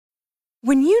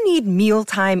When you need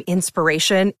mealtime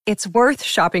inspiration, it's worth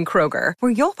shopping Kroger,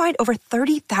 where you'll find over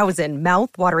 30,000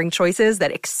 mouth-watering choices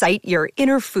that excite your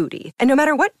inner foodie. And no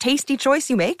matter what tasty choice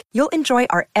you make, you'll enjoy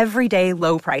our everyday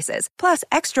low prices, plus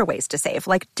extra ways to save,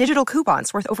 like digital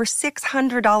coupons worth over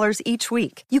 $600 each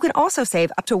week. You can also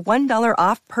save up to $1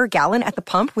 off per gallon at the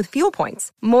pump with fuel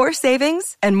points. More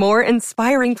savings and more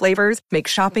inspiring flavors make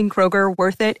shopping Kroger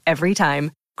worth it every time.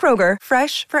 Kroger,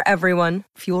 fresh for everyone.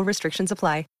 Fuel restrictions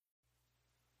apply.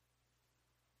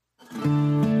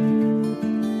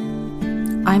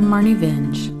 I'm Marnie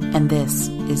Vinge, and this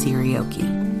is Irioki.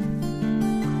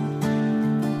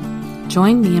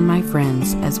 Join me and my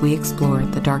friends as we explore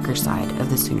the darker side of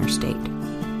the Sooner State.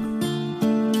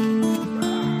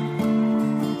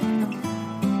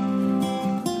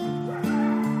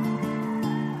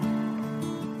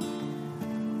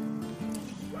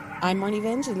 I'm Marnie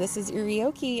Vinge, and this is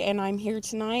Irioki, and I'm here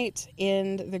tonight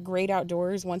in the great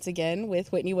outdoors once again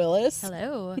with Whitney Willis.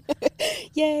 Hello.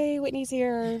 Yay, Whitney's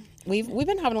here. We've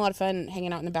been having a lot of fun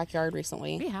hanging out in the backyard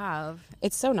recently. We have.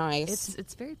 It's so nice.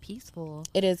 It's very peaceful.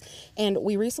 It is. And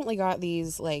we recently got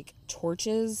these like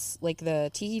torches, like the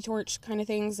tiki torch kind of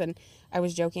things, and I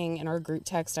was joking in our group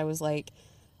text. I was like,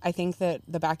 I think that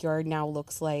the backyard now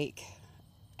looks like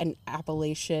an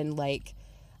Appalachian like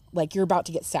you're about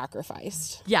to get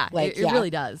sacrificed. Yeah, like it really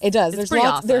does. It does. It's There's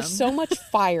awesome. There's so much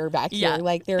fire back here. Yeah,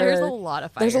 Like there's a lot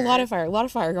of fire. There's a lot of fire. A lot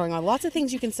of fire going on. Lots of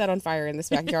things you can set on fire in this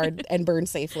backyard and burn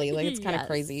safely. Like it's kind of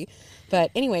crazy.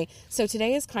 But anyway, so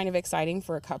today is kind of exciting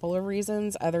for a couple of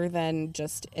reasons other than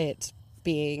just it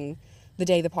being the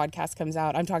day the podcast comes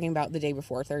out. I'm talking about the day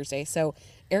before Thursday. So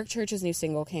Eric Church's new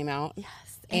single came out. Yes.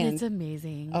 And it's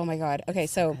amazing. Oh my God. Okay,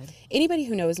 so anybody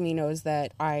who knows me knows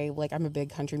that I'm a big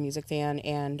country music fan,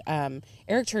 and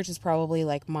Eric Church is probably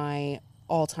like my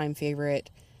all-time favorite,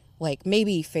 like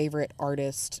maybe favorite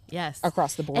artist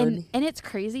across the board. And it's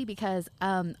crazy because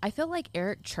I feel like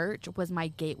Eric Church was my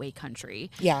gateway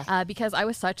country. Yeah. Because I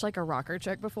was such like a rocker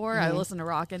chick before. I listened to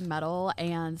rock and metal,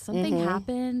 and something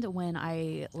happened when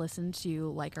I listened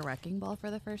to Like a Wrecking Ball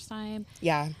for the first time.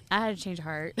 Yeah. I had to change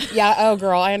heart. Yeah. Oh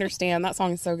girl, I understand. That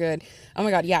song is so good. Oh my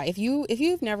God. Yeah. If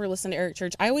you've never listened to Eric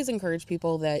Church, I always encourage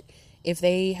people that if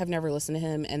they have never listened to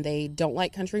him and they don't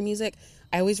like country music,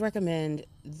 I always recommend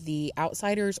The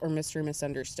Outsiders or Mr.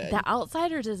 Misunderstood. The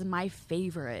Outsiders is my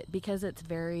favorite because it's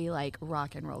very like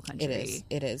rock and roll country.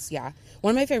 It is, yeah.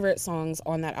 One of my favorite songs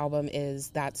on that album is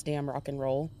That's Damn Rock and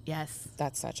Roll. Yes.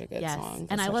 That's such a good song.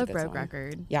 And I love Broke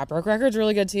Record. Yeah, Broke Record's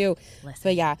really good too. Listen.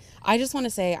 But yeah, I just want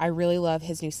to say I really love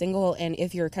his new single, and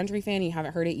if you're a country fan and you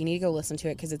haven't heard it, you need to go listen to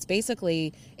it because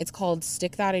it's called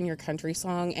Stick That in Your Country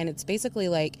Song, and it's basically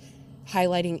like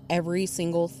highlighting every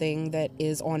single thing that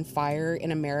is on fire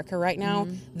in America right now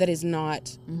that is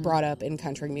not brought up in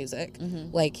country music.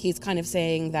 Like he's kind of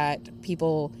saying that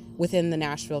people within the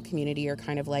Nashville community are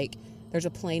kind of like, there's a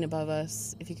plane above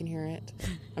us, if you can hear it.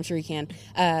 I'm sure you can.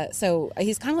 So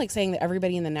he's kind of like saying that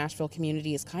everybody in the Nashville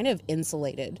community is kind of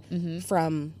insulated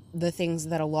from the things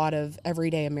that a lot of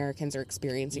everyday Americans are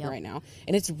experiencing right now.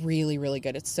 And it's really, really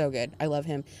good. It's so good. I love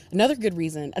him. Another good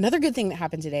thing that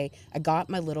happened today, I got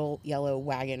my little yellow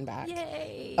wagon back.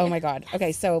 Yay! Oh my God.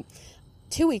 Okay, so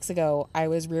 2 weeks ago, I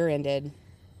was rear-ended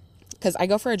because I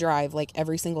go for a drive like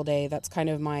every single day. That's kind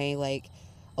of my like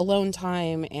alone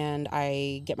time, and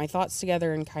I get my thoughts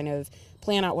together and kind of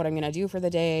plan out what I'm going to do for the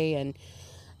day and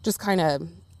just kind of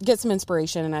get some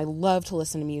inspiration. And I love to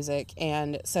listen to music.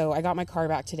 And so I got my car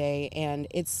back today, and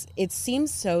it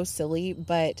seems so silly,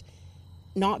 but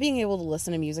not being able to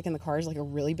listen to music in the car is like a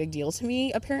really big deal to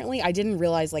me. Apparently, I didn't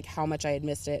realize like how much I had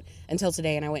missed it until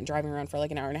today, and I went driving around for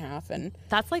like an hour and a half. And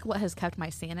that's like what has kept my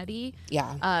sanity.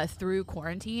 Through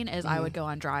quarantine is I would go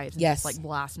on drives and just like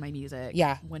blast my music.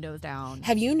 Yeah, windows down.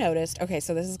 Have you noticed? Okay,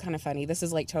 so this is kind of funny. This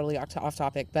is like totally off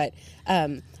topic, but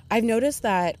I've noticed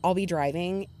that I'll be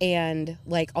driving and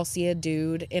like I'll see a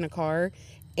dude in a car,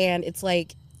 and it's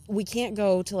like, we can't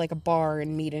go to like a bar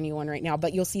and meet anyone right now,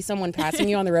 but you'll see someone passing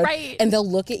you on the road and they'll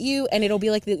look at you, and it'll be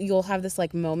like you'll have this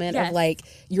like moment of like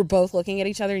you're both looking at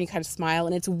each other and you kind of smile,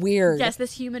 and it's weird. Yes,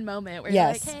 this human moment where you're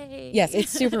like, hey. Yes,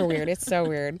 it's super weird. It's so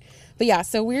weird. But yeah,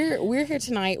 so we're here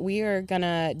tonight. We are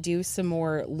gonna do some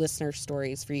more listener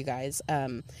stories for you guys.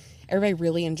 Everybody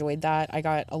really enjoyed that. I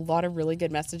got a lot of really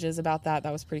good messages about that.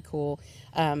 That was pretty cool.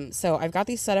 So I've got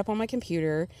these set up on my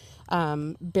computer.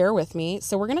 Bear with me.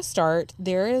 So we're going to start.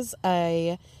 There is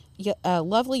a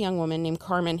lovely young woman named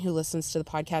Carmen who listens to the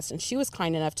podcast, and she was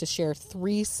kind enough to share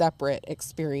 3 separate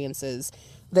experiences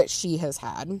that she has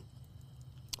had,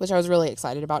 which I was really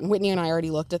excited about. And Whitney and I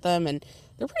already looked at them, and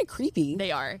they're pretty creepy.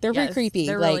 They are. They're pretty creepy.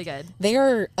 They're like, really good. They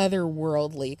are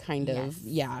otherworldly kind of.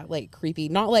 Yeah, like creepy.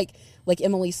 Not like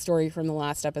Emily's story from the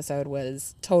last episode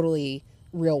was totally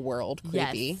real world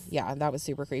creepy. Yes. Yeah, that was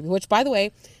super creepy. Which, by the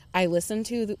way, I listened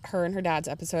to her and her dad's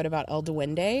episode about El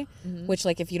Duende, which,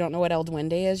 like, if you don't know what El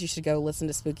Duende is, you should go listen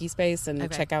to Spooky Space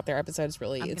and check out their episode. It's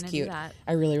it's cute.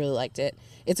 I really, really liked it.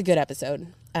 It's a good episode.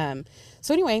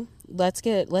 So anyway, let's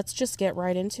just get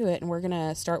right into it, and we're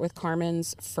gonna start with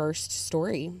Carmen's first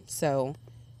story. So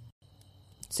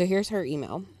here's her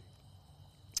email.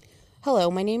 Hello,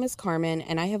 my name is Carmen,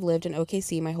 and I have lived in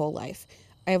OKC my whole life.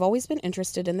 I have always been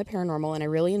interested in the paranormal, and I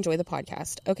really enjoy the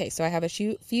podcast. Okay, so I have a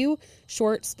few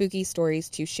short, spooky stories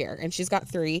to share, and she's got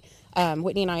 3.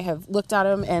 Whitney and I have looked at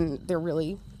them, and they're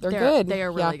good. They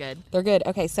are really good. They're good.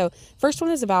 Okay, so first one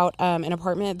is about an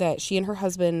apartment that she and her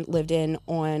husband lived in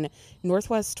on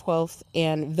Northwest 12th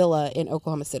and Villa in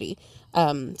Oklahoma City.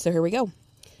 So here we go.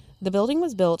 The building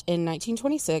was built in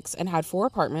 1926 and had 4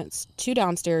 apartments, 2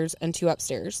 downstairs and 2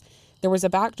 upstairs. There was a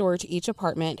back door to each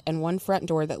apartment and 1 front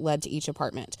door that led to each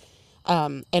apartment,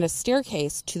 and a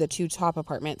staircase to the 2 top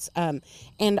apartments.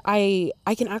 And I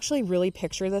can actually really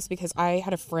picture this because I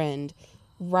had a friend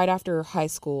right after high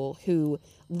school who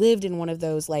lived in one of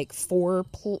those like 4,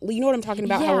 you know what I'm talking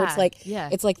about? Yeah, how it's like, yeah.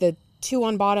 It's like the 2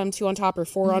 on bottom, 2 on top, or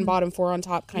 4 on bottom, 4 on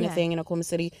top kind of thing in Oklahoma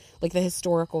City, like the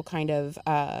historical kind of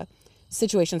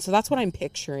situation. So that's what I'm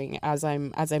picturing as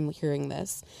I'm hearing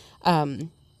this.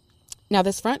 Now,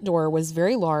 this front door was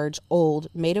very large, old,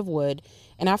 made of wood,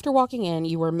 and after walking in,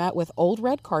 you were met with old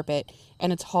red carpet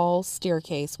and a tall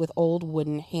staircase with old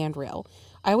wooden handrail.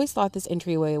 I always thought this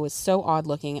entryway was so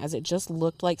odd-looking as it just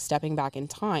looked like stepping back in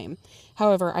time.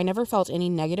 However, I never felt any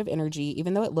negative energy,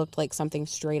 even though it looked like something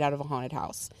straight out of a haunted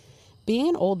house. Being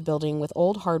an old building with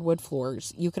old hardwood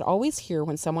floors, you could always hear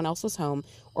when someone else was home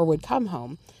or would come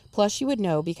home. Plus, you would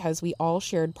know because we all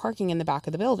shared parking in the back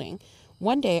of the building.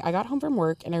 One day, I got home from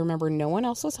work, and I remember no one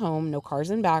else was home, no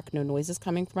cars in back, no noises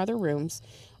coming from other rooms.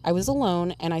 I was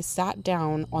alone, and I sat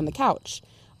down on the couch.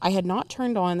 I had not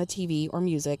turned on the TV or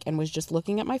music and was just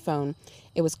looking at my phone.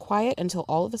 It was quiet until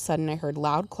all of a sudden I heard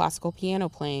loud classical piano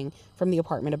playing from the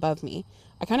apartment above me.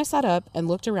 I kind of sat up and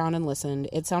looked around and listened.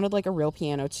 It sounded like a real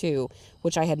piano, too,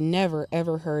 which I had never,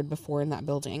 ever heard before in that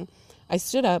building. I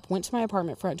stood up, went to my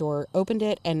apartment front door, opened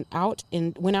it, and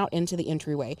went out into the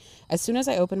entryway. As soon as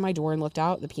I opened my door and looked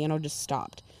out, the piano just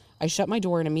stopped. I shut my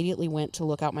door and immediately went to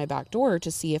look out my back door to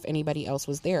see if anybody else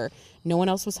was there. No one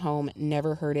else was home.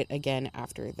 Never heard it again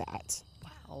after that.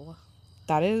 Wow.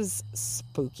 That is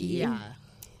spooky. Yeah.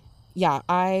 Yeah,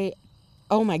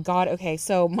 oh my God. Okay,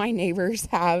 so my neighbors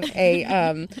have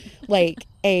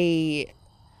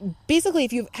basically,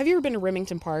 have you ever been to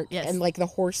Remington Park? Yes. And like the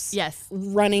horse Yes.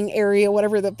 running area,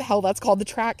 whatever the hell that's called, the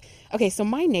track. Okay, so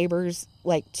my neighbors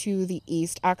like to the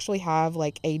east actually have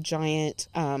like a giant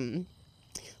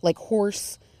like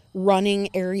horse running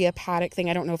area paddock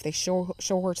thing. I don't know if they show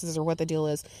horses or what the deal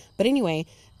is, but anyway,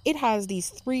 it has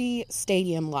these 3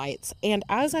 stadium lights, and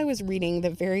as I was reading the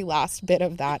very last bit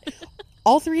of that,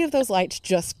 all 3 of those lights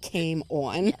just came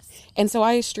on. Yes. And so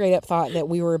I straight up thought that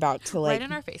we were about to like... Right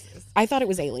in our faces. I thought it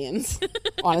was aliens,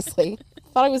 honestly.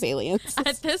 Thought it was aliens.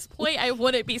 At this point, I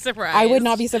wouldn't be surprised. I would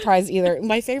not be surprised either.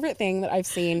 My favorite thing that I've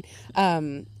seen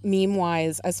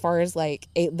meme-wise as far as like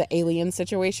the alien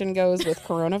situation goes with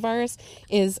coronavirus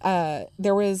is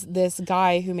there was this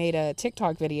guy who made a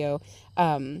TikTok video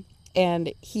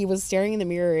and he was staring in the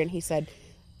mirror and he said,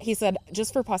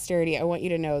 just for posterity, I want you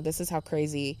to know this is how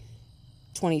crazy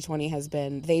 2020 has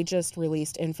been. They just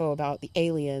released info about the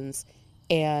aliens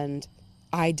and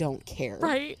I don't care.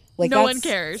 Right. Like no one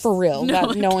cares. For real.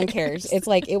 No one cares. It's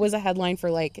like it was a headline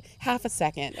for like half a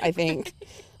second, I think.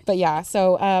 But yeah,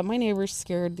 so my neighbors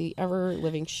scared the ever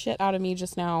living shit out of me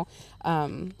just now.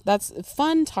 That's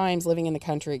fun times living in the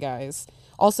country, guys.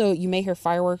 Also, you may hear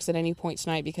fireworks at any point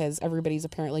tonight because everybody's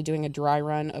apparently doing a dry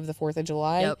run of the 4th of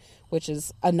July, which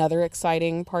is another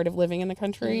exciting part of living in the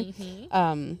country.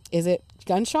 Mm-hmm. Is it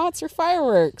gunshots or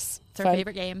fireworks? It's our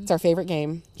favorite game. It's our favorite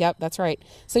game. Yep, that's right.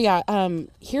 So yeah,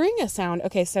 hearing a sound.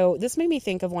 Okay, so this made me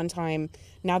think of one time.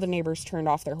 Now the neighbors turned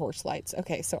off their horse lights.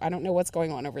 Okay, so I don't know what's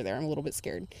going on over there. I'm a little bit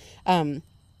scared. So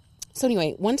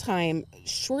anyway, one time,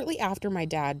 shortly after my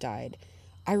dad died,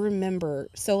 I remember,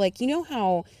 so like, you know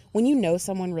how when you know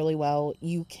someone really well,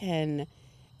 you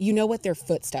know what their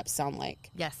footsteps sound like.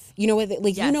 Yes. You know what,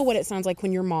 like, yes. You know what it sounds like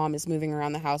when your mom is moving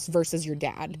around the house versus your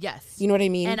dad. Yes. You know what I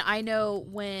mean? And I know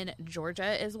when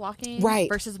Georgia is walking right.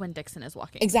 versus when Dixon is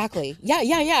walking. Exactly.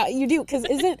 Yeah, you do. Because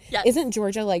isn't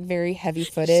Georgia like very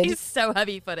heavy-footed? She's so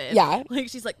heavy-footed. Yeah. Like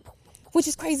she's like... which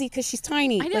is crazy because she's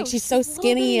tiny. I know, Like she's so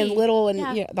skinny and little, and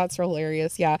Yeah. yeah, that's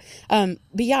hilarious. Yeah. But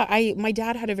yeah, my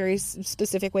dad had a very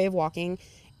specific way of walking,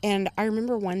 and I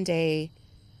remember one day,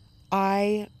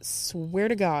 I swear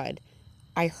to God,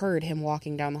 I heard him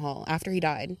walking down the hall after he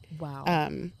died. Wow.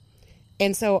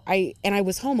 And so I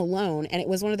was home alone, and it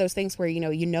was one of those things where,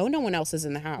 no one else is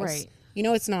in the house. Right.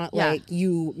 It's not like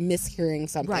you mishearing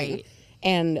something. Right.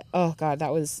 And oh God,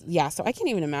 that was, yeah. So I can't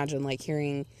even imagine like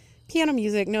hearing piano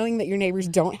music, knowing that your neighbors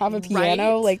don't have a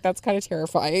piano. Right. Like that's kind of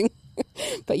terrifying.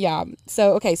 But yeah.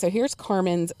 So, okay. So here's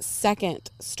Carmen's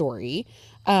second story.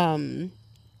 And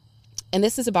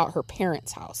this is about her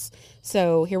parents' house.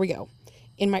 So here we go.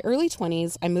 In my early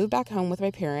 20s, I moved back home with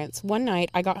my parents. One night,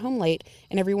 I got home late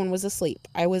and everyone was asleep.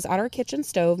 I was at our kitchen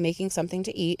stove making something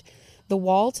to eat. The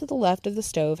wall to the left of the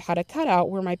stove had a cutout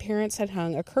where my parents had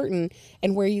hung a curtain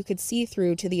and where you could see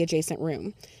through to the adjacent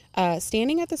room.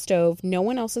 Standing at the stove, no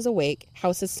one else is awake.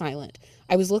 House is silent.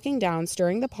 I was looking down,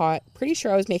 stirring the pot. Pretty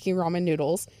sure I was making ramen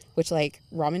noodles, which, like,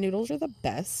 ramen noodles are the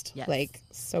best. Yes. Like,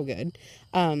 so good.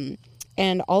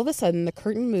 And all of a sudden, the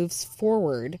curtain moves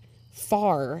forward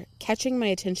far, catching my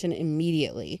attention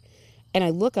immediately. And I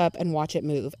look up and watch it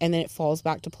move, and then it falls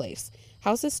back to place.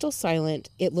 House is still silent.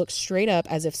 It looks straight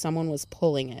up as if someone was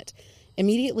pulling it.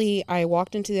 Immediately, I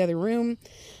walked into the other room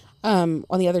on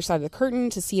the other side of the curtain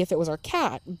to see if it was our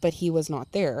cat, but he was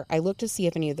not there. I looked to see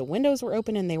if any of the windows were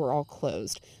open, and they were all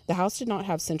closed. The house did not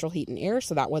have central heat and air,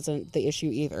 so that wasn't the issue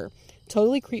either.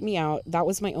 Totally creeped me out. That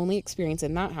was my only experience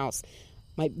in that house.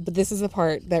 But this is the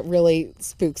part that really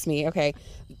spooks me. Okay,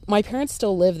 my parents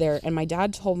still live there, and my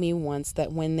dad told me once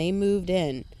that when they moved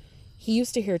in, he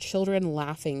used to hear children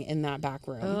laughing in that back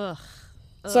room. Ugh.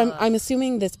 So I'm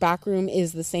assuming this back room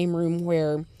is the same room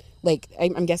where, like,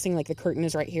 I'm guessing, like, the curtain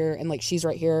is right here, and, like, she's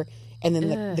right here, and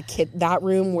then the kid, that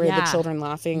room where the children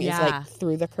laughing is, like,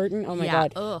 through the curtain. Oh, my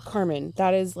God. Ugh. Carmen,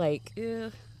 that is, like,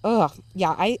 Ugh. ugh.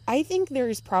 Yeah, I think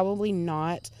there's probably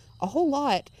not a whole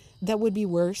lot that would be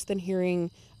worse than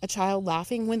hearing a child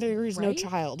laughing when there is no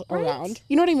child around.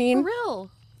 You know what I mean? For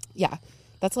real. Yeah.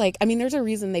 That's like, I mean, there's a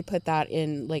reason they put that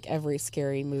in, like, every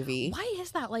scary movie. Why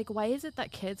is that? Like, why is it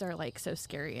that kids are, like, so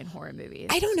scary in horror movies?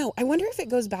 I don't know. I wonder if it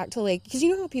goes back to, like, because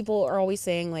you know how people are always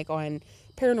saying, like, on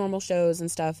paranormal shows and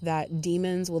stuff that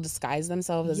demons will disguise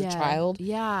themselves as a child.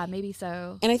 Yeah, maybe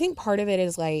so. And I think part of it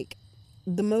is, like,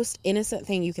 the most innocent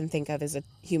thing you can think of is a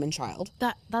human child.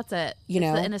 That's it. You it's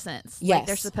know? the innocence. Yes. Like,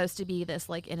 they're supposed to be this,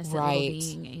 like, innocent little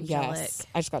being, angelic. Yes.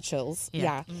 I just got chills. Yeah.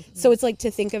 Yeah. Mm-hmm. So it's like to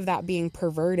think of that being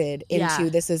perverted into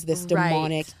this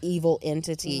demonic evil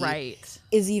entity. Right.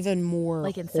 Is even more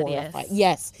like Insidious. horrifying.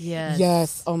 Yes. Yes.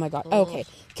 Yes. Oh my God. Ugh. Okay.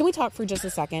 Can we talk for just a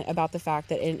second about the fact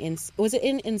that was it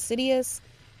in Insidious?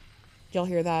 Did y'all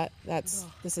hear that?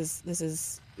 This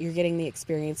is you're getting the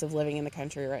experience of living in the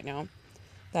country right now.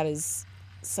 That is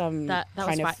some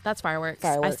that's fireworks.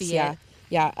 I see it. it.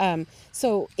 Yeah.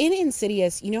 So in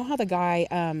Insidious, you know how the guy,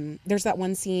 there's that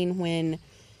one scene when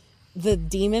the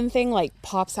demon thing like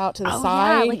pops out to the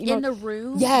side. Yeah, like in the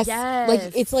room. Yes. Yes.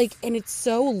 Like it's like, and it's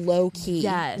so low key.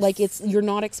 Yes. Like you're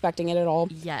not expecting it at all.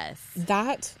 Yes.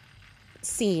 That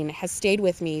scene has stayed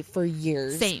with me for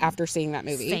years. Same. After seeing that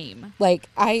movie. Same. Like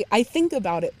I think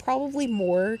about it probably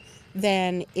more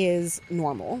than is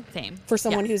normal. Same. For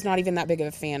someone who's not even that big of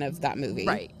a fan of that movie.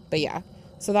 Right. But yeah.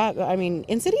 So that, I mean,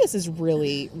 Insidious is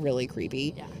really, really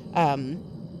creepy. Yeah.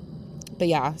 But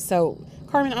yeah, so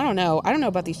Carmen, I don't know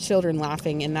about these children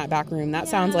laughing in that back room. That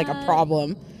sounds like a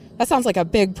problem. That sounds like a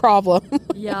big problem.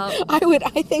 Yeah.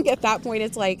 I think at that point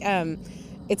it's like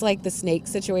the snake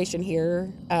situation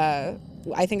here.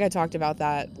 I think I talked about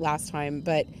that last time,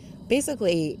 but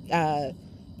basically,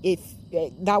 if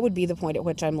that would be the point at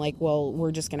which I'm like, well,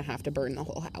 we're just going to have to burn the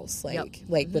whole house.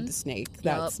 With the snake.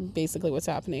 That's basically what's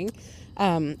happening.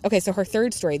 Okay. So her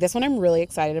third story, this one I'm really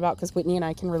excited about because Whitney and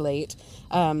I can relate.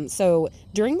 So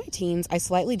during my teens, I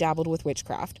slightly dabbled with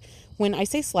witchcraft. When I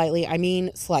say slightly, I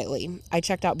mean slightly. I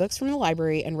checked out books from the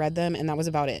library and read them, and that was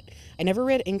about it. I never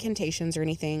read incantations or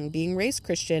anything. Being raised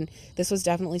Christian, this was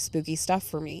definitely spooky stuff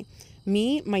for me.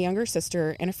 Me, my younger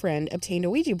sister, and a friend obtained a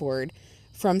Ouija board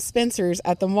from Spencer's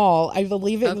at the mall. I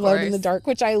believe it glowed in the dark,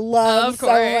 which I love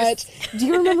so much. Do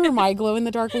you remember my glow in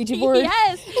the dark Ouija board?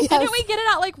 Yes. Didn't we get it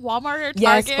at like Walmart or Target?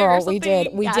 Yes, girl, or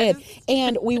something? we did.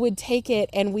 And we would take it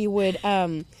and we would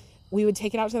we would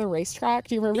take it out to the racetrack.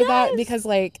 Do you remember that? Because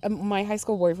like my high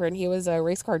school boyfriend, he was a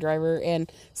race car driver,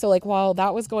 and so like while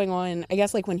that was going on, I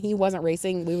guess like when he wasn't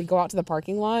racing, we would go out to the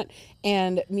parking lot,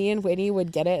 and me and Whitney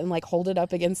would get it and like hold it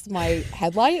up against my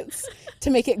headlights to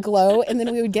make it glow, and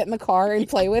then we would get in the car and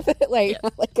play with it like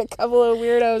a couple of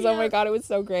weirdos. Oh my God, it was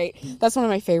so great. That's one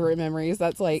of my favorite memories.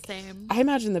 That's like, Same. I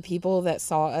imagine the people that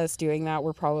saw us doing that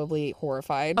were probably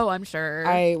horrified. Oh, I'm sure.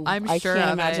 I'm sure can't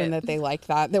of imagine it. that they liked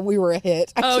that we were a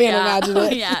hit. I Oh, can't yeah. imagine Oh,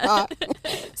 it. yeah.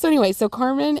 So anyway, so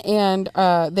Carmen and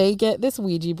they get this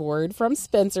Ouija board from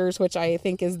Spencer's, which I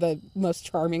think is the most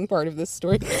charming part of this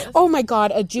story. Oh my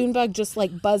God, a June bug just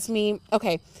like buzzed me.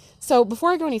 Okay, so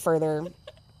before I go any further,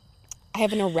 I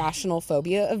have an irrational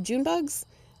phobia of June bugs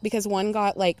because one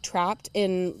got like trapped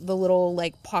in the little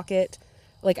like pocket.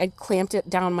 Like I clamped it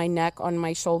down my neck on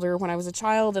my shoulder when I was a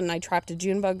child, and I trapped a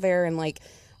June bug there, and like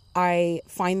I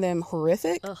find them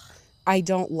horrific. Ugh. I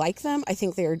don't like them. I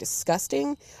think they are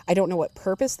disgusting. I don't know what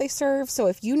purpose they serve. So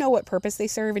if you know what purpose they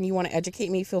serve and you want to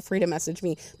educate me, feel free to message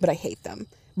me. But I hate them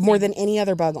more than any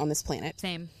other bug on this planet.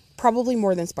 Same. Probably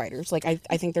more than spiders. Like I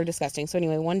think they're disgusting. So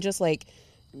anyway, one just like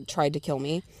tried to kill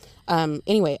me.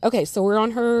 Anyway, okay, so we're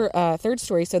on her third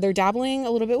story. So they're dabbling a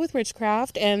little bit with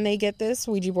witchcraft, and they get this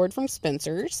Ouija board from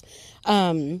Spencer's.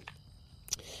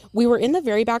 We were in the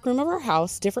very back room of our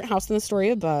house, different house than the story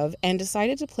above, and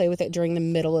decided to play with it during the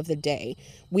middle of the day.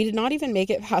 We did not even make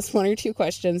it past 1 or 2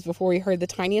 questions before we heard the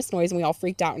tiniest noise, and we all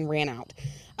freaked out and ran out.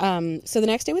 So the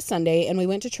next day was Sunday, and we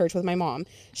went to church with my mom.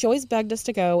 She always begged us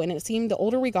to go, and it seemed the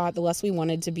older we got, the less we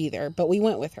wanted to be there, but we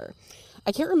went with her.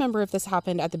 I can't remember if this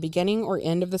happened at the beginning or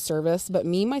end of the service, but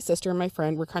me, my sister, and my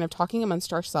friend were kind of talking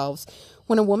amongst ourselves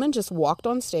when a woman just walked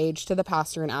on stage to the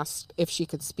pastor and asked if she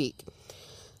could speak.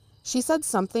 She said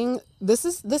something,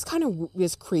 this kind of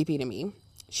is creepy to me.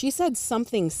 She said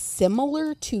something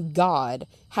similar to God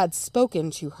had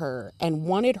spoken to her and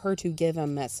wanted her to give a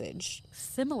message.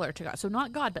 Similar to God. So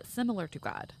not God, but similar to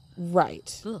God.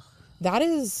 Right. Ugh. That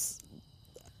is...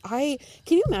 can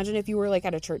you imagine if you were like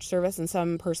at a church service and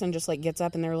some person just like gets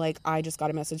up and they're like, I just got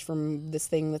a message from this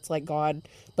thing that's like God,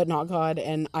 but not God,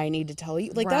 and I need to tell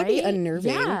you. Like, that'd be Right?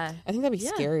 unnerving. Yeah. I think that'd be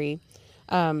Yeah. scary.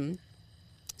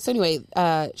 So anyway,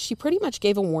 she pretty much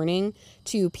gave a warning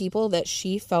to people that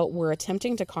she felt were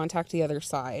attempting to contact the other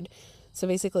side. So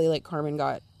basically, like, Carmen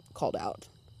got called out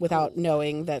without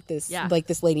knowing that this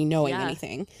lady knowing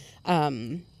anything.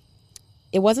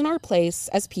 It wasn't our place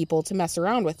as people to mess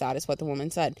around with that, is what the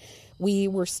woman said. We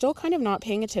were still kind of not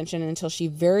paying attention until she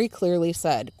very clearly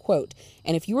said, quote,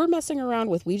 "And if you are messing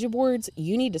around with Ouija boards,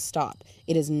 you need to stop.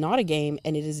 It is not a game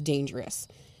and it is dangerous."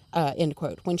 End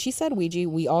quote. When she said Ouija,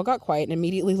 we all got quiet and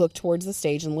immediately looked towards the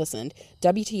stage and listened.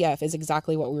 WTF is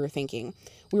exactly what we were thinking.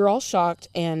 We were all shocked,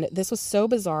 and this was so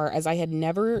bizarre as I had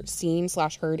never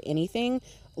seen/heard anything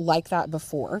like that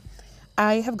before.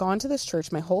 I have gone to this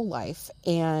church my whole life,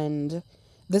 and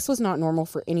this was not normal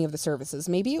for any of the services.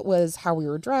 Maybe it was how we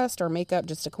were dressed, our makeup,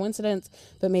 just a coincidence,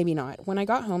 but maybe not. When I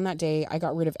got home that day, I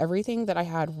got rid of everything that I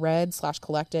had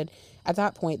read/collected at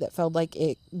that point that felt like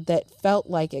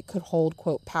it could hold,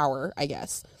 quote, power, I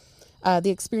guess. The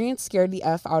experience scared the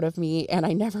F out of me, and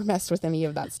I never messed with any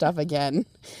of that stuff again.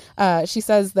 She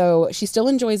says, though, she still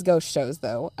enjoys ghost shows,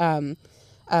 though.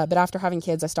 But after having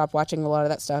kids, I stopped watching a lot of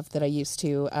that stuff that I used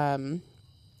to.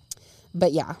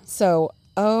 But yeah, so...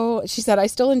 Oh, she said, I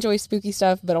still enjoy spooky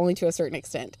stuff, but only to a certain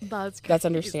extent. That's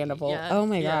understandable. Yeah. Oh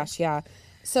my gosh, yeah.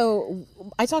 So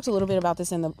I talked a little bit about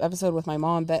this in the episode with my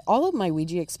mom, but all of my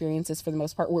Ouija experiences for the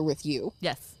most part were with you.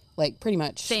 Yes. Like pretty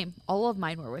much. Same. All of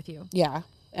mine were with you. Yeah.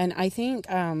 And I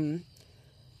think,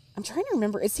 I'm trying to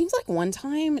remember. It seems like one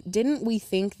time, didn't we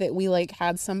think that we like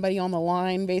had somebody on the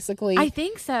line basically? I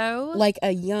think so. Like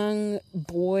a young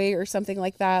boy or something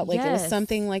like that. Like it was Yes.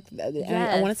 something like,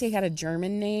 I want to say he had a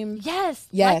German name. Yes.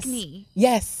 Yes. Lechny.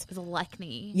 Yes. It was a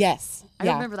Lechny. Yes. I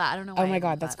remember that. I don't know why. Oh my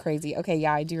God, that's crazy. Okay,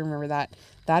 yeah, I do remember that.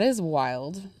 That is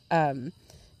wild.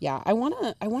 Yeah, I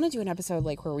wanna do an episode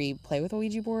like where we play with a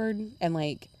Ouija board and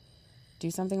like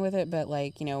do something with it, but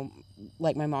like, you know,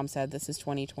 like my mom said, this is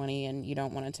 2020 and you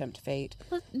don't want to tempt fate.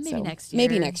 Maybe next year.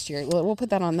 Maybe next year. We'll put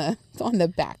that on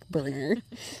the back burner.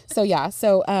 So yeah,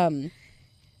 so and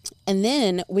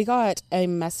then we got a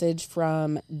message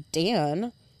from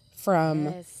Dan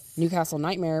from Newcastle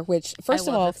Nightmare, which first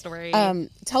of all, story.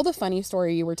 Tell the funny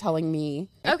story you were telling me.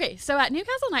 Okay, so at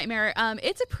Newcastle Nightmare,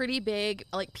 it's a pretty big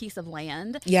like piece of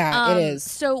land. Yeah, it is.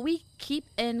 So we keep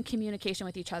in communication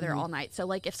with each other all night. So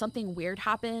like if something weird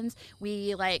happens,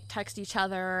 we like text each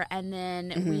other, and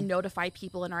then we notify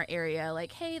people in our area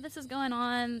like, hey, this is going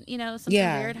on, you know,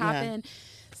 something weird happened.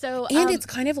 So and it's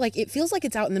kind of like, it feels like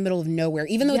it's out in the middle of nowhere,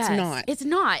 even though it's not. It's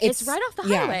not. It's right off the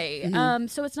highway.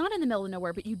 So it's not in the middle of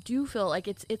nowhere, but you do feel like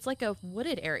it's like a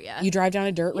wooded area. You drive down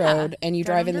a dirt road, and you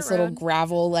drive in this little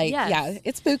gravel, like,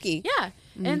 it's spooky. Yeah.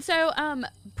 And so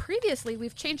previously,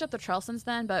 we've changed up the trail since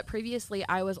then, but previously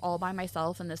I was all by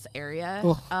myself in this area.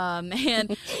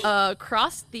 And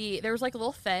across there was like a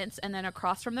little fence, and then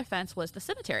across from the fence was the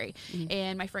cemetery.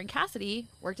 And my friend Cassidy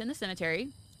worked in the cemetery.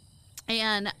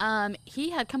 And he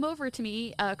had come over to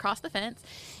me across the fence,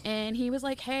 and he was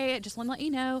like, hey, just want to let you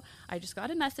know, I just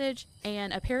got a message,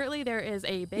 and apparently there is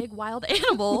a big wild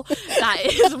animal that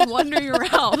is wandering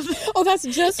around. Oh, that's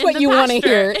just what you want to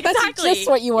hear. Exactly. That's just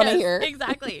what you want to hear.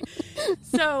 Exactly.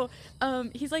 So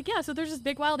he's like, yeah, so there's this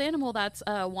big wild animal that's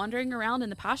wandering around in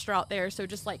the pasture out there, so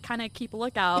just like kind of keep a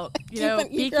lookout,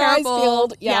 be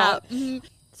careful. Yeah.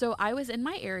 So I was in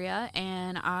my area,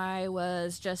 and I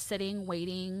was just sitting,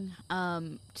 waiting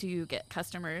to get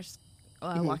customers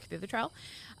walking through the trail.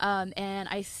 And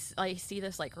I see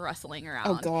this like rustling around.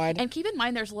 Oh God! And keep in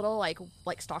mind, there's little like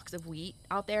stalks of wheat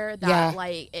out there that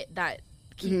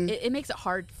it makes it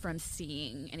hard from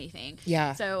seeing anything.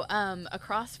 Yeah. So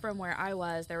across from where I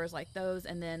was, there was like those,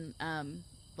 and then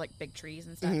like big trees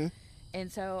and stuff. And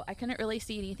so I couldn't really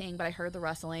see anything, but I heard the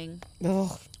rustling.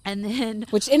 Ugh. And then,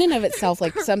 which in and of itself,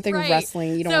 like something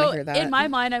rustling, you don't want to hear that. In my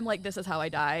mind, I'm like, this is how I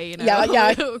die.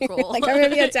 Yeah. Cool. Like, I'm gonna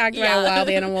be attacked by a wild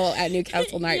animal at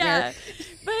Newcastle Nightmare.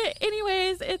 But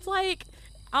anyways, it's like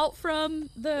out from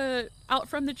the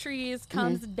trees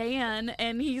comes Dan,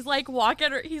 and he's like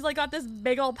walking. He's like got this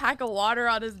big old pack of water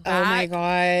on his back. Oh my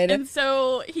God! And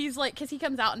so he's like, because he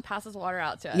comes out and passes water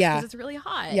out to us because it's really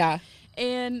hot. Yeah.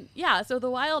 And so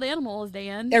the wild animal is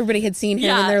Dan. Everybody had seen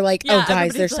him, and they're like, "Oh,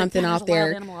 guys, there's something out there."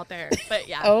 Wild animal out there. But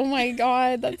Oh my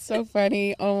God, that's so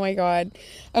funny. Oh my God.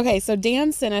 Okay, so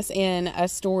Dan sent us in a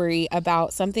story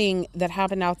about something that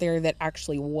happened out there that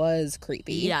actually was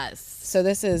creepy. Yes. So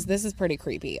this is pretty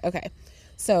creepy. Okay,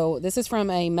 so this is from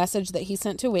a message that he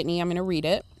sent to Whitney. I'm going to read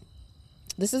it.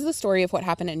 This is the story of what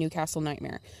happened at Newcastle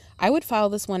Nightmare. I would file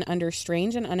this one under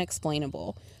strange and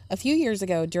unexplainable. A few years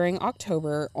ago, during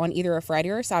October, on either a Friday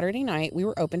or a Saturday night, we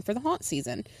were open for the haunt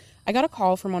season. I got a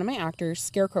call from one of my actors,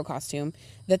 Scarecrow costume,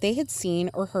 that they had seen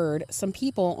or heard some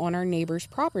people on our neighbor's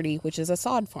property, which is a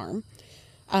sod farm.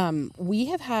 We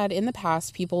have had in the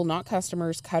past people, not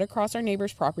customers, cut across our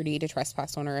neighbor's property to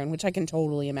trespass on our own, which I can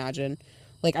totally imagine.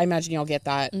 Like, I imagine y'all get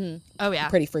that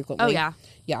pretty frequently. Oh, yeah.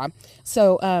 Yeah.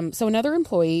 So another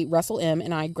employee, Russell M.,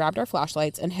 and I grabbed our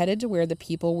flashlights and headed to where the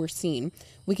people were seen.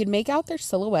 We could make out their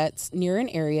silhouettes near an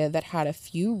area that had a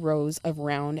few rows of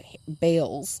round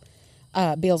bales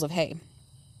of hay.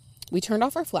 We turned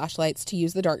off our flashlights to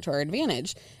use the dark to our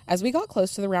advantage. As we got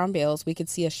close to the round bales, we could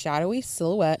see a shadowy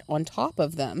silhouette on top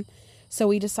of them. So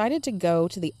we decided to go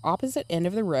to the opposite end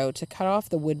of the road to cut off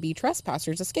the would-be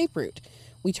trespassers' escape route.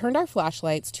 We turned our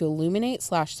flashlights to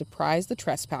illuminate/surprise the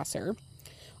trespasser,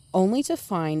 only to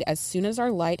find as soon as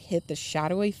our light hit the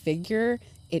shadowy figure,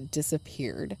 it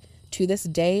disappeared. To this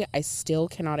day, I still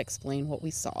cannot explain what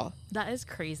we saw. That is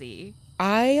crazy.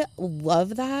 I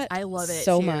love that. I love it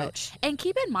so too. much. And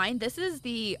keep in mind, this is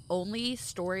the only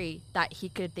story that he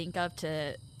could think of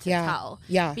to tell.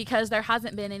 Yeah. Because there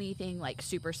hasn't been anything like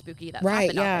super spooky that's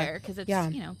happened out there. Because it's,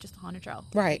 just a haunted trail.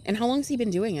 Right. And how long has he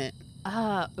been doing it?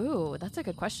 That's a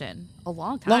good question. A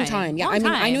long time. Long time. Yeah.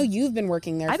 I know you've been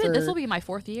working there this will be my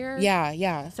 4th year.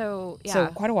 Yeah. So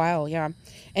quite a while. Yeah.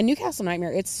 And Newcastle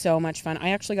Nightmare, it's so much fun.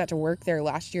 I actually got to work there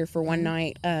last year for one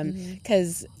night.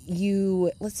 Because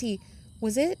let's see,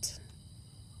 was it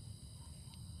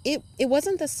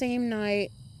wasn't the same night.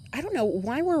 I don't know.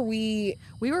 Why were we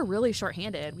were really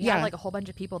shorthanded. We had like a whole bunch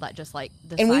of people that just like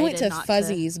decided. And we went to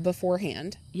Fuzzy's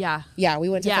beforehand. Yeah. Yeah, we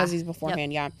went to Fuzzy's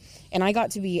beforehand, yeah. And I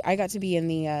got to be in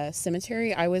the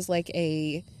cemetery. I was like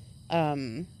a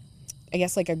I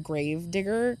guess like a grave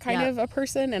digger kind of a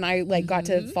person, and I like got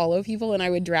to follow people, and I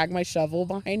would drag my shovel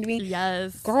behind me.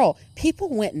 Yes. Girl, people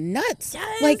went nuts.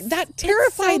 Yes. Like that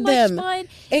terrified them. Much fun.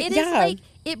 It is like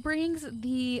it brings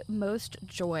the most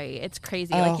joy. It's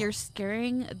crazy. Like you're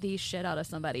scaring the shit out of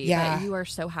somebody. Yeah. But you are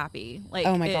so happy. Like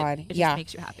oh my God. It just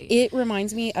makes you happy. It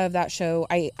reminds me of that show.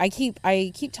 I keep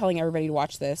telling everybody to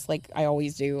watch this. Like I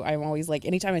always do. I'm always like,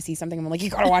 anytime I see something, I'm like, you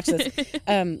gotta watch this.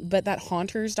 But that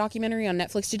Haunters documentary on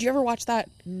Netflix, did you ever watch that?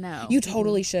 No. You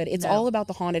totally should. It's all about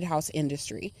the haunted house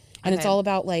industry. And it's all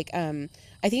about like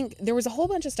I think there was a whole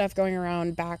bunch of stuff going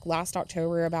around back last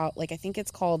October about like, I think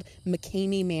it's called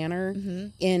McCamey Manor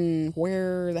in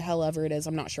where the hell ever it is.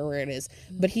 I'm not sure where it is,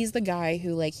 but he's the guy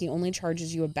who like, he only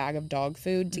charges you a bag of dog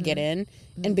food to get in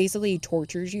and basically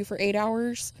tortures you for 8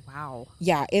 hours. Wow.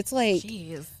 Yeah. It's like,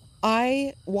 jeez.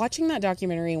 watching that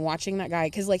documentary and watching that guy,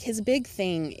 because like his big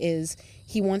thing is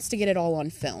he wants to get it all on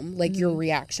film, like your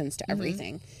reactions to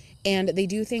everything. And they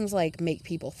do things like make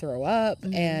people throw up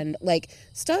and like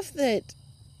stuff that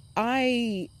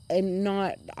I'm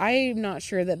not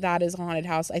sure that is a haunted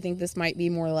house. I think this might be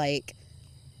more like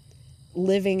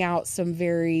living out some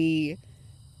very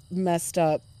messed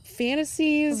up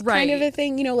fantasies kind of a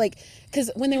thing, you know, like, because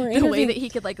when they were interviewing, the way that he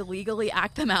could like legally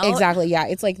act them out. Exactly. Yeah.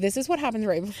 It's like, this is what happens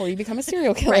right before you become a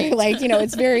serial killer. Like, you know,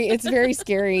 it's very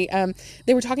scary.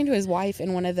 They were talking to his wife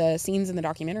in one of the scenes in the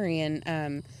documentary,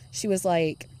 and she was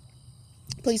like,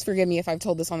 please forgive me if I've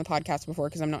told this on the podcast before,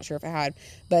 because I'm not sure if I had,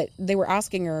 but they were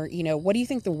asking her, you know, what do you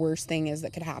think the worst thing is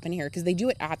that could happen here? Because they do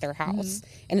it at their house,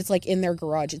 and it's like in their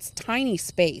garage. It's tiny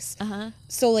space.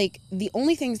 So like the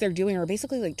only things they're doing are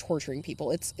basically like torturing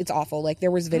people. It's awful. Like there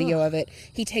was video of it.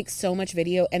 He takes so much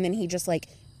video, and then he just like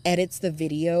edits the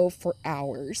video for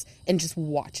hours and just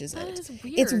watches it. That is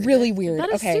weird. It's really weird. That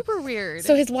is super weird.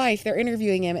 So his wife, they're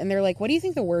interviewing him, and they're like, what do you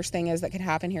think the worst thing is that could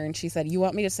happen here? And she said, you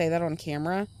want me to say that on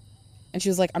camera? And she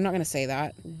was like, I'm not going to say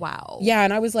that. Wow. Yeah,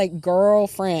 and I was like,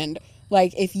 girlfriend,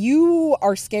 like, if you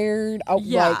are scared,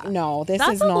 like, no, this is not.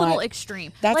 That's a little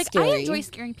extreme. That's like, scary. I enjoy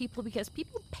scaring people because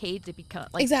people paid to become,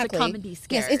 like, exactly. to come and be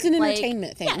scared. Yes, it's an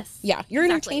entertainment thing. Yes. Yeah, you're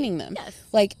entertaining them. Yes.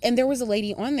 Like, and there was a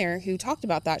lady on there who talked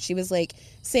about that. She was, like,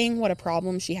 saying what a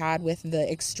problem she had with the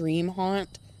extreme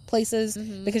haunt places,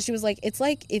 because she was like, it's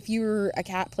like if you're a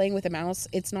cat playing with a mouse,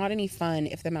 it's not any fun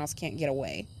if the mouse can't get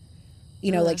away.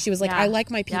 You know, like she was like, I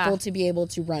like my people to be able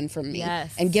to run from me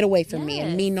and get away from me,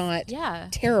 and me not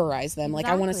terrorize them. Like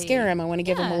I want to scare them. I want to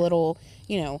give them a little,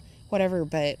 you know, whatever.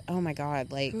 But oh my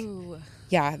God, like,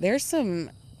 yeah, there's some,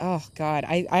 oh God,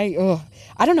 I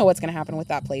don't know what's going to happen with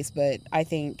that place, but I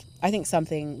think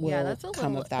something will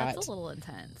come of that. That's a little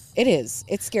intense. It is.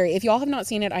 It's scary. If y'all have not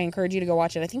seen it, I encourage you to go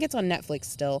watch it. I think it's on Netflix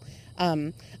still.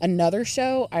 Another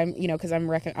show, because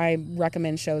I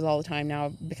recommend shows all the time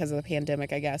now because of the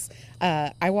pandemic, I guess.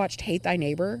 I watched Hate Thy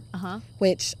Neighbor,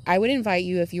 which I would invite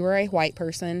you, if you are a white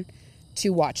person, to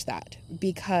watch that,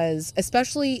 because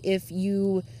especially if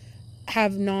you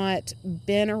have not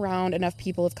been around enough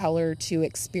people of color to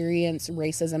experience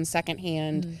racism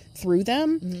secondhand through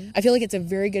them, I feel like it's a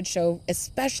very good show,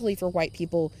 especially for white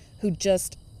people who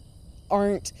just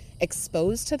aren't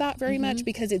exposed to that very much,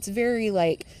 because it's very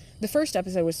like, the first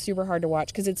episode was super hard to watch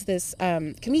because it's this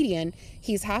comedian.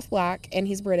 He's half black and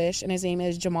he's British, and his name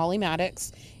is Jamali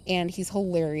Maddox, and he's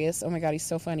hilarious. Oh my God, he's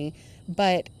so funny.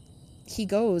 But he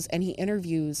goes and he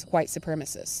interviews white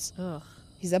supremacists. Ugh.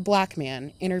 He's a black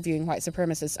man interviewing white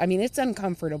supremacists. I mean, it's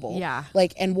uncomfortable. Yeah.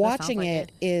 Like, and watching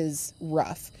it is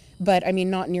rough. But, I mean,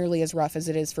 not nearly as rough as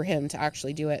it is for him to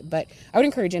actually do it. But I would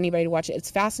encourage anybody to watch it. It's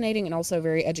fascinating and also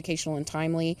very educational and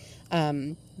timely.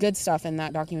 Good stuff in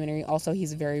that documentary. Also,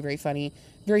 he's a very, very funny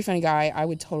guy. I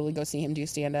would totally go see him do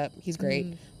stand-up. He's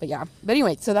great. But, yeah. But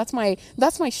anyway, so that's my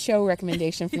show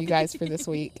recommendation for you guys for this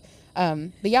week. But,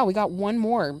 yeah, we got one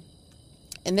more.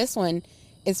 And this one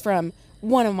is from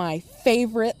one of my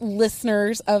favorite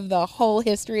listeners of the whole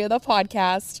history of the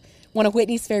podcast. One of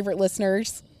Whitney's favorite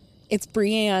listeners. It's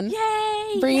Brianne.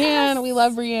 Yay! Brianne, we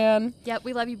love Brianne. Yep,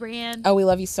 we love you, Brianne. Oh, we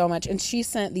love you so much. And she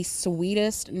sent the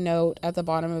sweetest note at the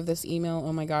bottom of this email.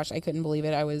 Oh my gosh, I couldn't believe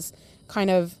it. I was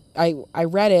I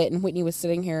read it, and Whitney was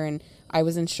sitting here, and I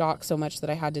was in shock so much that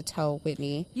I had to tell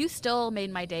Whitney. You still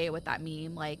made my day with that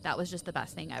meme. Like, that was just the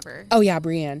best thing ever. Oh yeah,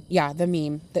 Brianne. Yeah, the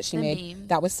meme that she made. Meme.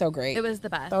 That was so great. It was the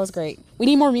best. That was great. We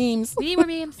need more memes.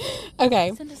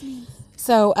 Okay. Send us memes.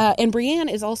 So, and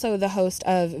Brianne is also the host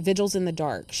of Vigils in the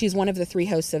Dark. She's one of the 3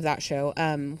 hosts of that show,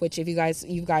 which if you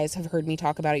guys have heard me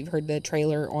talk about it, you've heard the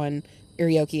trailer on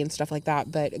Irioki and stuff like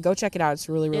that, but go check it out. It's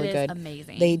really, really good.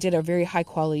 Amazing. They did a very high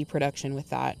quality production with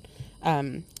that.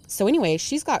 So anyway,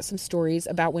 she's got some stories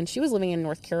about when she was living in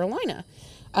North Carolina.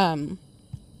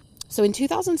 So in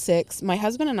 2006, my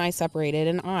husband and I separated,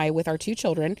 and I, with our 2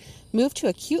 children, moved to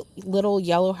a cute little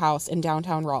yellow house in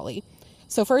downtown Raleigh.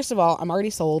 So first of all, I'm already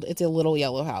sold. It's a little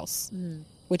yellow house,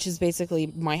 which is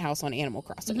basically my house on Animal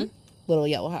Crossing. Little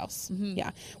yellow house.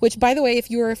 Yeah. Which, by the way,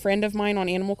 if you are a friend of mine on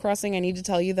Animal Crossing, I need to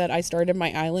tell you that I started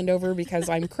my island over because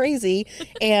I'm crazy.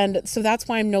 And so that's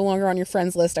why I'm no longer on your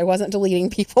friends list. I wasn't deleting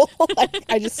people.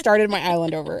 I just started my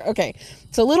island over. Okay.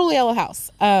 So little yellow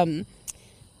house.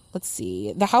 Let's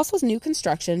see. The house was new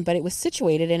construction, but it was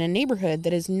situated in a neighborhood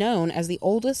that is known as the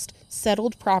oldest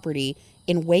settled property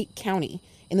in Wake County.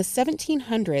 In the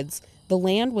 1700s, the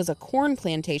land was a corn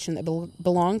plantation that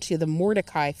belonged to the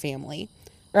Mordecai family.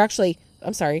 Or actually,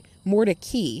 I'm sorry,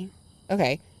 Mordecai.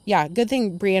 Okay. Yeah, good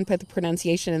thing Brienne put the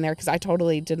pronunciation in there because I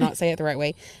totally did not say it the right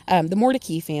way. The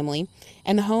Mordecai family,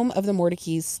 and the home of the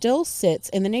Mordecays still sits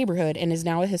in the neighborhood and is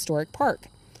now a historic park.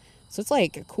 So it's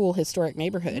like a cool historic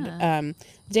neighborhood. Yeah.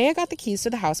 The day I got the keys to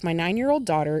the house, my 9-year-old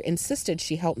daughter insisted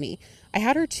she help me. I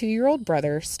had her 2-year-old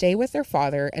brother stay with their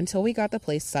father until we got the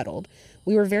place settled.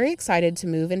 We were very excited to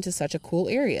move into such a cool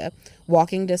area,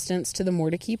 walking distance to the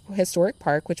Mordecai Historic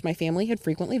Park, which my family had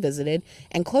frequently visited,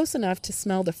 and close enough to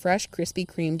smell the fresh Krispy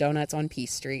Kreme donuts on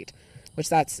Peace Street, which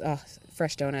that's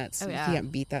fresh donuts. Oh, yeah. You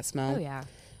can't beat that smell. Oh, yeah.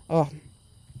 Oh.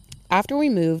 After we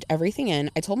moved everything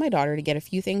in, I told my daughter to get a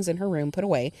few things in her room put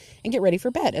away and get ready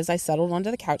for bed as I settled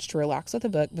onto the couch to relax with a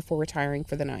book before retiring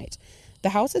for the night. The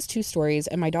house is 2 stories,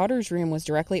 and my daughter's room was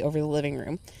directly over the living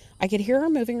room. I could hear her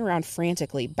moving around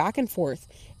frantically, back and forth,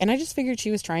 and I just figured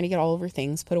she was trying to get all of her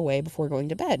things put away before going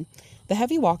to bed. The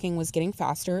heavy walking was getting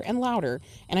faster and louder,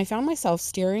 and I found myself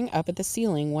staring up at the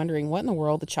ceiling, wondering what in the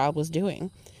world the child was doing.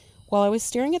 While I was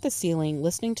staring at the ceiling,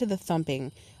 listening to the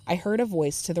thumping, I heard a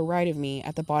voice to the right of me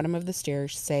at the bottom of the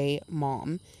stairs say,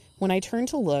 "Mom." When I turned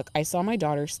to look, I saw my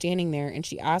daughter standing there, and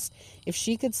she asked if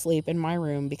she could sleep in my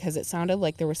room because it sounded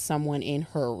like there was someone in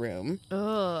her room.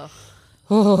 Ugh.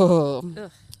 Oh.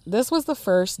 Ugh. This was the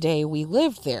first day we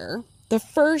lived there. The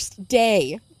first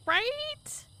day.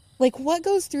 Right? Like, what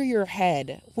goes through your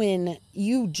head when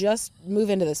you just move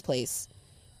into this place?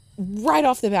 Right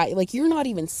off the bat, like, you're not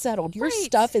even settled. Your Right.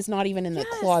 stuff is not even in the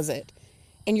Yes. closet.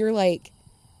 And you're like,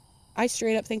 I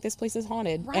straight up think this place is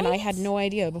haunted. And I Right? had no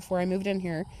idea before I moved in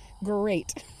here.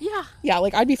 Great. Yeah. Yeah,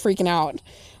 like, I'd be freaking out.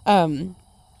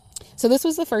 So this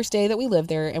was the first day that we lived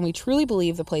there, and we truly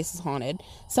believe the place is haunted.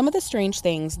 Some of the strange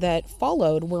things that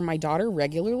followed were my daughter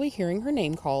regularly hearing her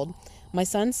name called, my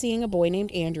son seeing a boy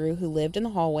named Andrew who lived in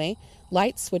the hallway,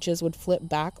 light switches would flip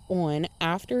back on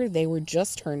after they were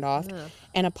just turned off,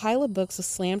 and a pile of books was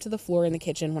slammed to the floor in the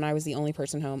kitchen when I was the only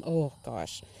person home. Oh,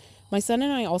 gosh. My son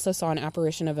and I also saw an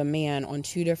apparition of a man on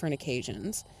 2 different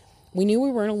occasions. We knew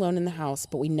we weren't alone in the house,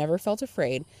 but we never felt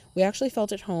afraid. We actually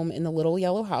felt at home in the little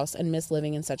yellow house and missed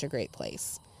living in such a great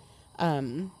place.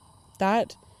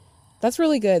 That's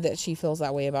really good that she feels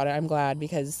that way about it. I'm glad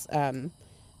because, I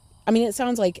mean, it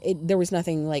sounds like there was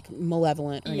nothing like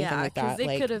malevolent or anything like that. Yeah, because it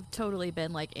like, could have totally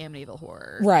been like Amityville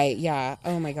Horror. Right, yeah.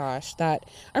 Oh my gosh. I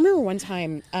remember one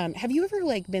time, have you ever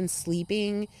like been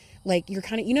sleeping, like you're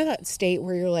kind of, you know that state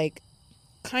where you're like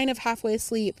kind of halfway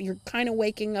asleep, you're kind of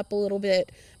waking up a little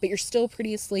bit, but you're still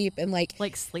pretty asleep and like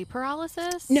sleep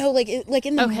paralysis? no, like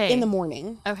in the Okay. in the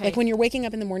morning. Okay. Like when you're waking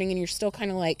up in the morning and you're still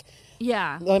kind of like,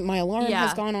 Yeah. my alarm Yeah.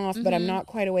 has gone off, but I'm not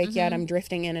quite awake yet. I'm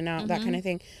drifting in and out, that kind of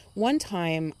thing. One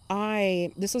time,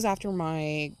 this was after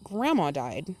my grandma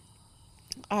died.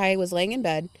 I was laying in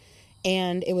bed,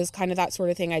 and it was kind of that sort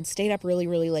of thing. I'd stayed up really,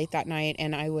 really late that night,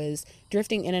 and I was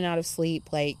drifting in and out of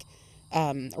sleep, like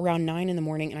around 9 in the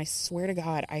morning. And I swear to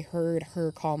God, I heard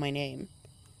her call my name.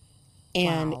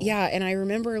 And Wow. yeah, and I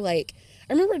remember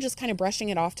just kind of brushing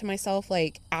it off to myself,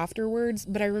 like afterwards.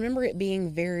 But I remember it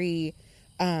being very,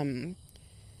 the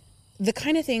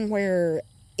kind of thing where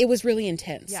it was really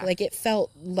intense. Yeah. Like it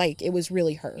felt like it was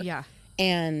really her. Yeah.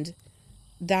 And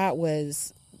that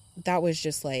was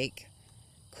just like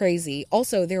crazy.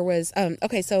 Also, there was,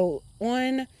 okay, so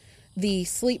on the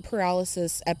sleep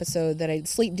paralysis episode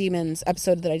sleep demons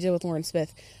episode that I did with Lauren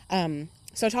Smith,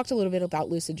 so I talked a little bit about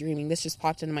lucid dreaming. This just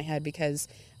popped into my head because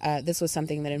this was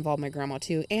something that involved my grandma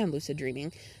too, and lucid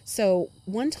dreaming. So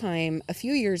one time a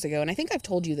few years ago, and I think I've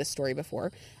told you this story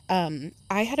before,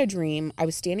 I had a dream. I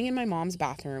was standing in my mom's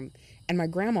bathroom and my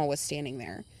grandma was standing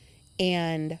there,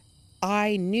 and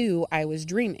I knew I was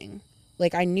dreaming.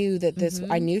 Like I knew that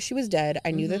I knew she was dead.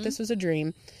 I knew that this was a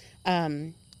dream.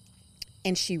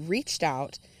 And she reached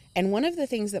out, and one of the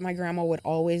things that my grandma would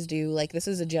always do, like this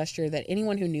is a gesture that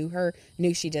anyone who knew her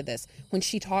knew she did this. When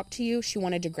she talked to you, she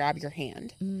wanted to grab your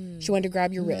hand. She wanted to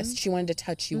grab your wrist. She wanted to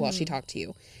touch you while she talked to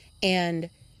you.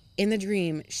 And in the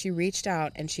dream, she reached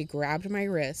out and she grabbed my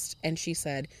wrist and she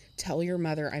said, "Tell your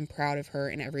mother I'm proud of her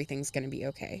and everything's going to be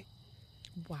okay."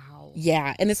 Wow.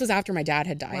 Yeah, and this was after my dad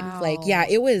had died. Wow. Like, yeah,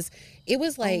 it was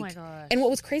like, my gosh. and what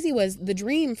was crazy was the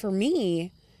dream for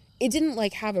me, it didn't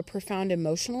like have a profound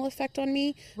emotional effect on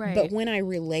me, Right. but when I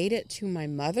relayed it to my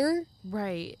mother,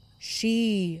 Right.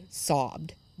 she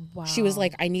sobbed. Wow. She was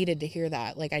like, I needed to hear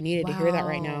that. Like, I needed to hear that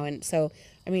right now. Wow. And so,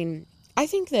 I mean, I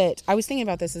think that I was thinking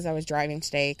about this as I was driving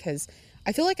today because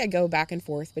I feel like I go back and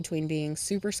forth between being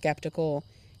super skeptical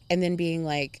and then being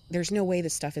like, there's no way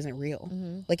this stuff isn't real.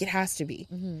 Like, it has to be.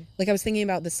 Like, I was thinking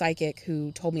about the psychic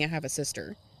who told me I have a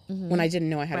sister when I didn't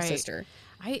know I had a Right. sister.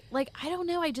 I don't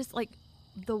know. I just like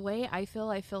the way I feel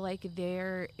like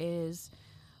there is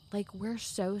like, we're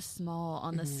so small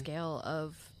on the scale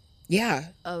of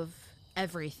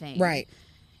everything. Right.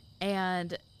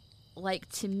 And, like,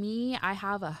 to me, I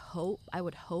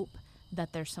would hope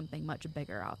that there's something much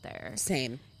bigger out there.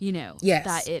 Same. You know,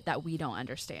 yes. that we don't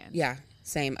understand. Yeah,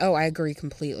 same. Oh, I agree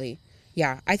completely.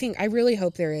 Yeah, I really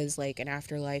hope there is, like, an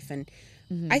afterlife, and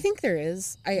I think there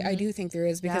is. I do think there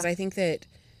is, because I think that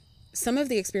some of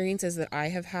the experiences that I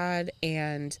have had,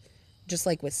 and just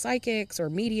like with psychics or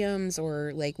mediums,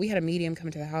 or like we had a medium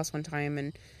come to the house one time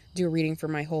and do a reading for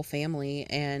my whole family,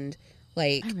 and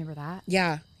like, I remember that.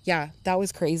 Yeah, that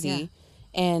was crazy.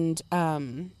 Yeah. And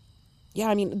yeah,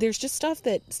 I mean, there's just stuff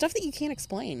that you can't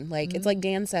explain. Like, it's like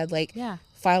Dan said, like,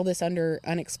 file this under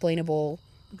unexplainable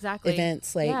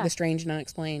events, like the strange and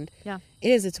unexplained. Yeah.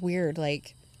 It's weird.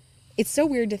 Like, it's so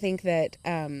weird to think that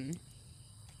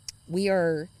we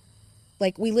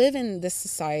live in this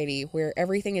society where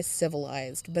everything is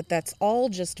civilized, but that's all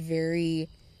just very,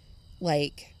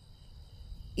 like,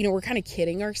 you know, we're kind of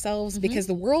kidding ourselves because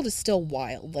the world is still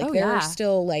wild. Like, there are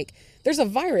still, like, there's a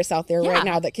virus out there right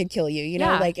now that could kill you, you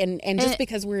know, like, and just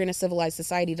because we're in a civilized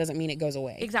society doesn't mean it goes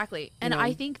away. Exactly. And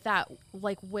I think that,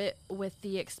 like, with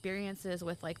the experiences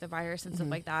with, like, the virus and stuff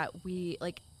like that, we,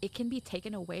 like, it can be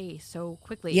taken away so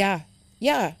quickly. Yeah.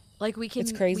 Like,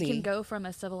 it's crazy. We can go from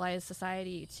a civilized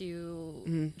society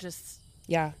to just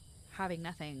having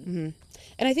nothing.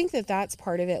 And I think that that's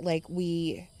part of it. Like,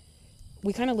 we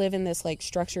kind of live in this, like,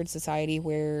 structured society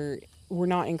where we're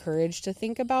not encouraged to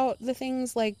think about the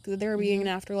things like there being an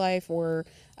afterlife, or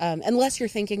unless you're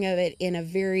thinking of it in a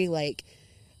very, like,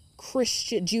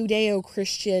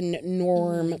 Judeo-Christian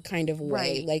norm kind of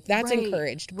way. Like, that's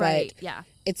encouraged, but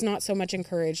it's not so much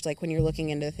encouraged, like, when you're looking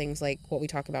into things like what we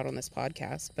talk about on this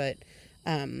podcast. But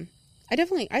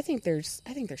I think there's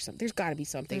got to be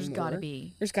something more.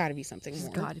 There's got to be something more.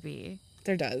 There's got to be.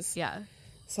 There does. Yeah.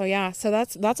 So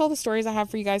that's all the stories I have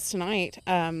for you guys tonight.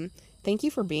 Thank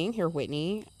you for being here,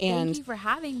 Whitney. And thank you for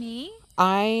having me.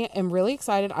 I am really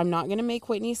excited. I'm not going to make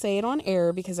Whitney say it on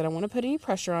air because I don't want to put any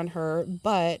pressure on her,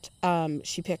 but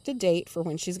she picked a date for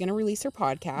when she's going to release her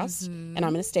podcast, and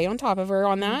I'm going to stay on top of her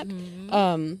on that.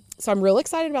 So I'm real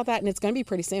excited about that, and it's going to be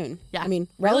pretty soon. Yeah. I mean,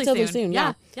 relatively soon.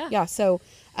 Yeah. So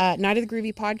Night of the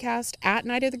Groovy Podcast, at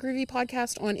Night of the Groovy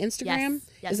Podcast on Instagram.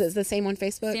 Yes. Is it the same on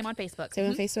Facebook? Same on Facebook. Same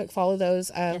on Facebook. Follow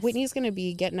those. Whitney's going to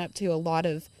be getting up to a lot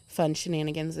of fun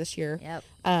shenanigans this year. Yep.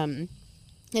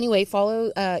 Anyway,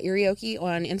 follow Irioki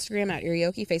on Instagram at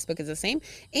Irioki. Facebook is the same.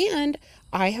 And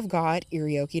I have got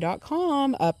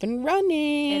Irioki.com up and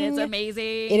running. It is amazing.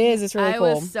 It is. It's really cool.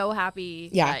 I was so happy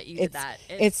that you did that.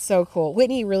 It's so cool.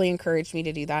 Whitney really encouraged me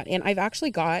to do that. And I've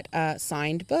actually got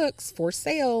signed books for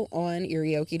sale on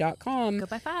Irioki.com. Go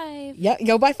buy 5. Yeah,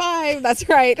 go buy 5. That's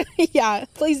right. Yeah,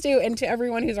 please do. And to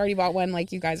everyone who's already bought one,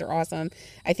 like, you guys are awesome.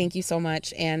 I thank you so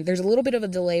much. And there's a little bit of a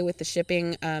delay with the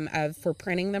shipping for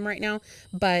printing them right now,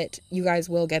 but you guys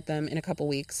will get them in a couple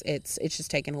weeks. It's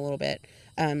just taking a little bit.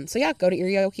 So yeah, go to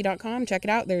Irioki.com, check it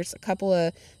out. There's a couple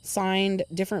of signed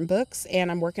different books, and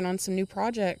I'm working on some new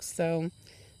projects. So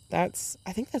I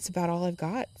think that's about all I've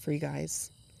got for you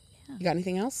guys. Yeah. You got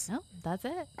anything else? No, that's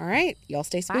it. All right. Y'all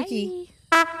stay spooky.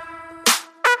 Bye.